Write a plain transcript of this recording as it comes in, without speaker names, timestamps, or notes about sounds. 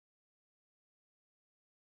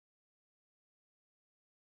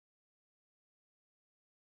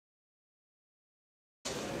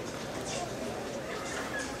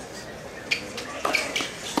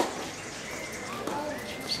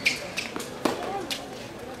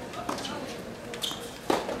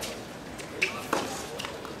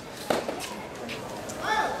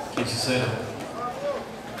15-0.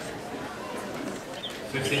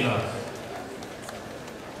 15 love.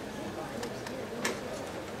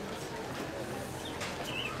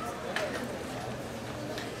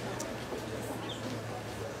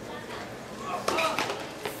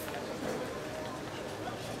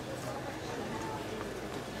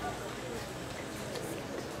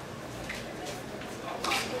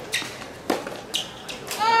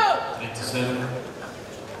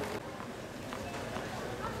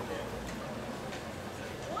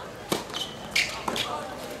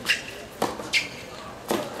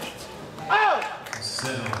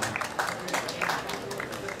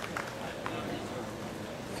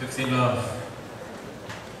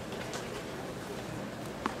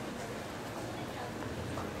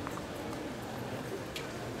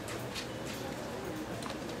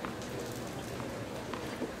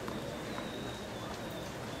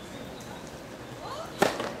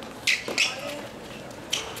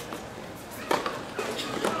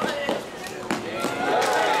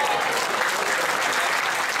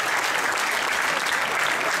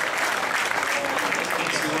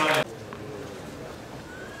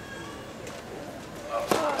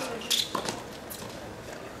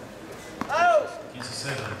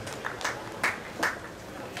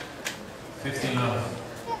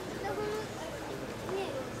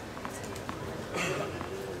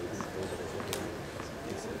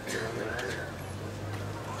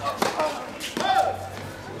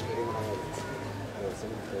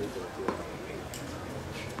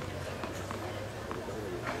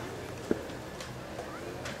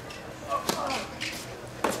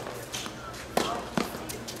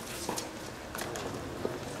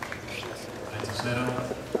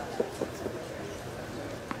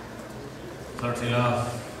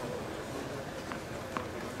 Love.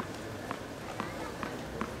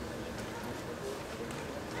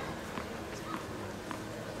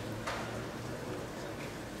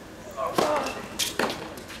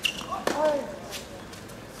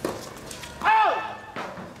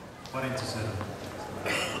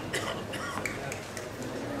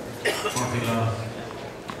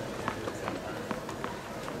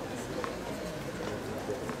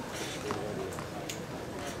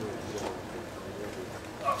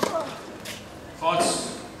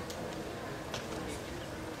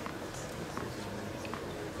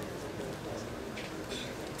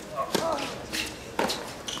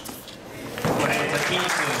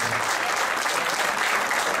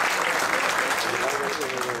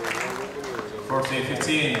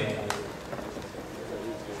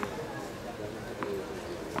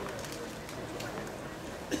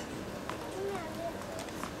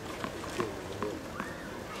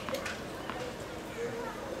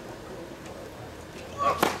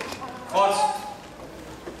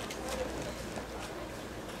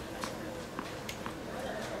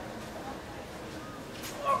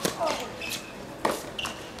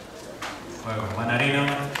 Mannarino.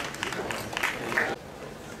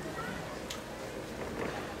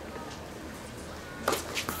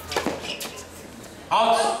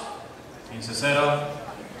 Out. 15-0.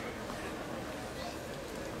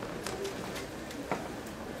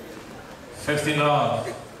 Fifteen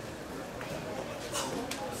love.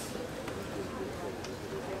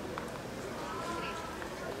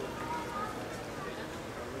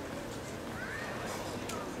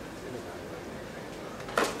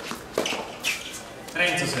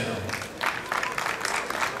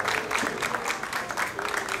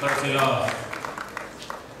 Love.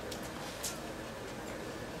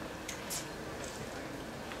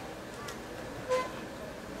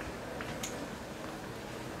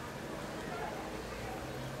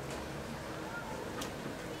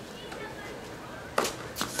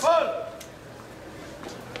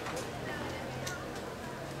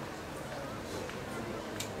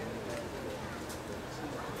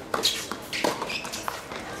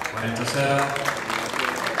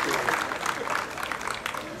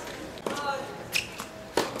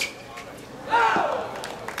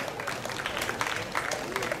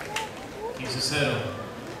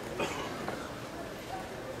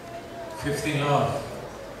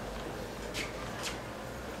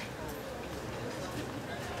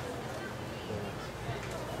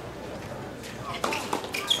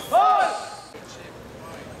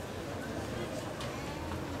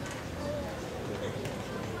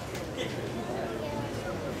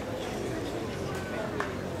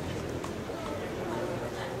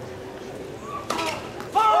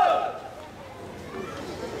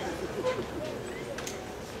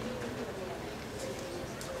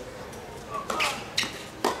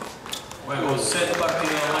 Juego set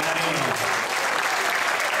partido Mannarino.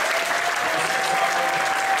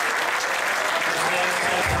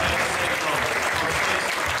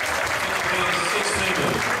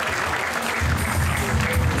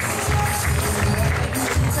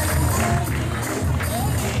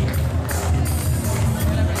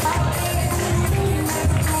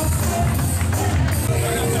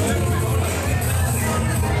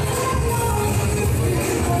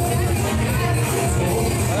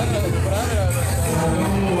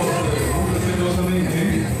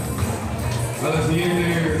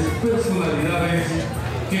 siguientes personalidades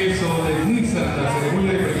que solemnizan la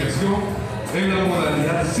ceremonia de premiación en la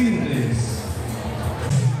modalidad singles.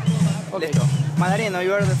 Listo. Mannarino,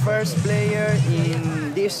 you are the first player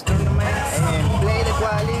in this tournament and played the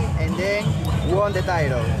quali and then won the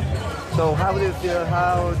title. So how do you feel?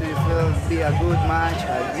 How do you feel be a good match,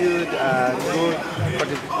 a good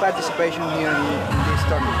participation here in this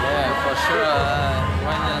tournament? Yeah, for sure.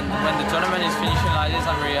 When the tournament is finishing like this,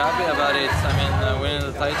 I'm really happy about it. I mean, winning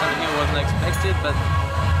the title here wasn't expected, but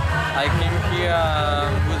I came here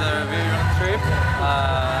with a very long trip.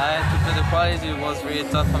 I had to play the qualies. It was really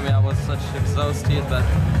tough for me. I was such exhausted, but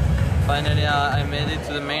finally I made it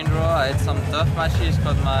to the main draw. I had some tough matches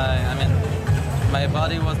because my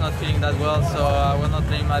body was not feeling that well, so I was not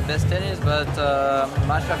playing my best tennis, but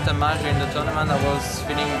match after match during the tournament I was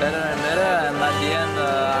feeling better and better, and at the end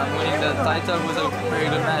I'm winning the title with a very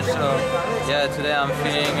good match. So yeah, today I'm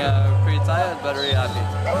feeling pretty tired but really happy.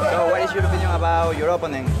 So what is your opinion about your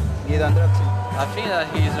opponent, Guido Andreozzi? I think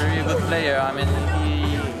that he's a really good player. I mean,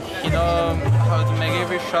 he knows how to make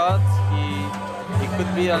every shot. He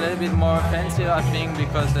could be a little bit more offensive, I think,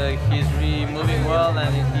 because he's really moving well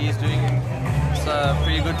and he's doing a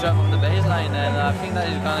pretty good job on the baseline, and I think that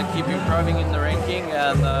he's going to keep improving in the ranking,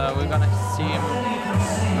 and we're going to see him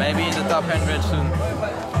maybe in the top 100 soon.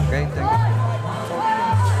 Okay, thank you.